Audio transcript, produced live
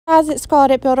guys, it's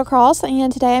Claudette Build Across,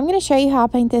 and today I'm going to show you how I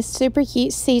paint this super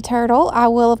cute sea turtle. I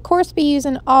will of course be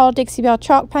using all Dixie Belle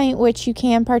chalk paint, which you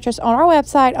can purchase on our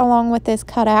website along with this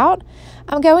cutout.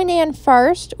 I'm going in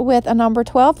first with a number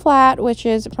 12 flat, which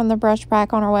is from the brush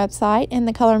pack on our website, in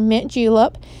the color Mint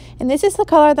Julep. And this is the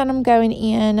color that I'm going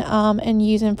in and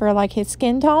using for like his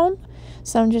skin tone.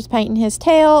 So I'm just painting his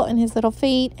tail and his little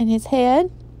feet and his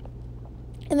head.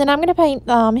 And then I'm going to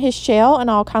paint his shell in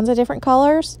all kinds of different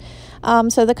colors.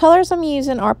 So the colors I'm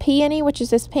using are Peony, which is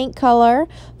this pink color,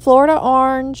 Florida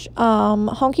Orange,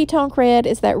 Honky Tonk Red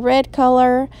is that red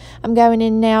color. I'm going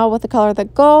in now with the color The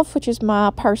Gulf, which is my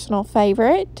personal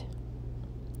favorite.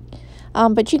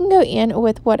 But you can go in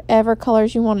with whatever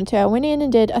colors you wanted to. I went in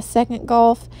and did a second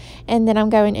Gulf, and then I'm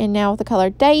going in now with the color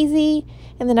Daisy.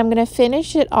 And then I'm going to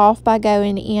finish it off by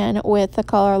going in with the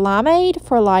color Limeade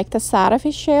for like the side of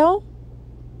his shell.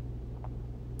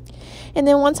 And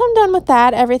then once I'm done with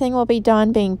that, everything will be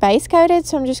done being base coated.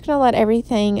 So I'm just going to let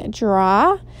everything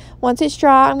dry. Once it's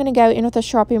dry, I'm going to go in with a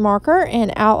Sharpie marker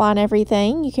and outline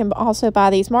everything. You can also buy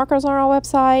these markers on our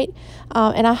website.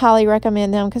 And I highly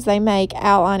recommend them because they make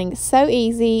outlining so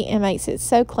easy and makes it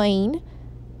so clean.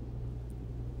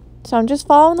 So I'm just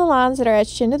following the lines that are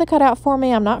etched into the cutout for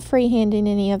me. I'm not freehanding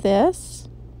any of this.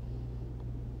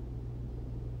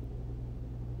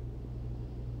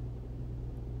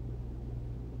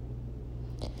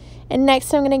 And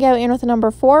next I'm going to go in with the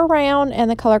number 4 round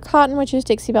and the color Cotton, which is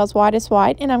Dixie Belle's Whitest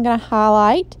White. And I'm going to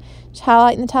highlight, just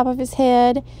highlighting the top of his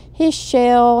head, his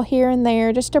shell here and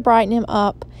there, just to brighten him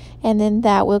up. And then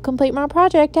that will complete my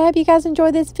project. I hope you guys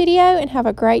enjoyed this video and have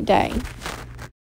a great day.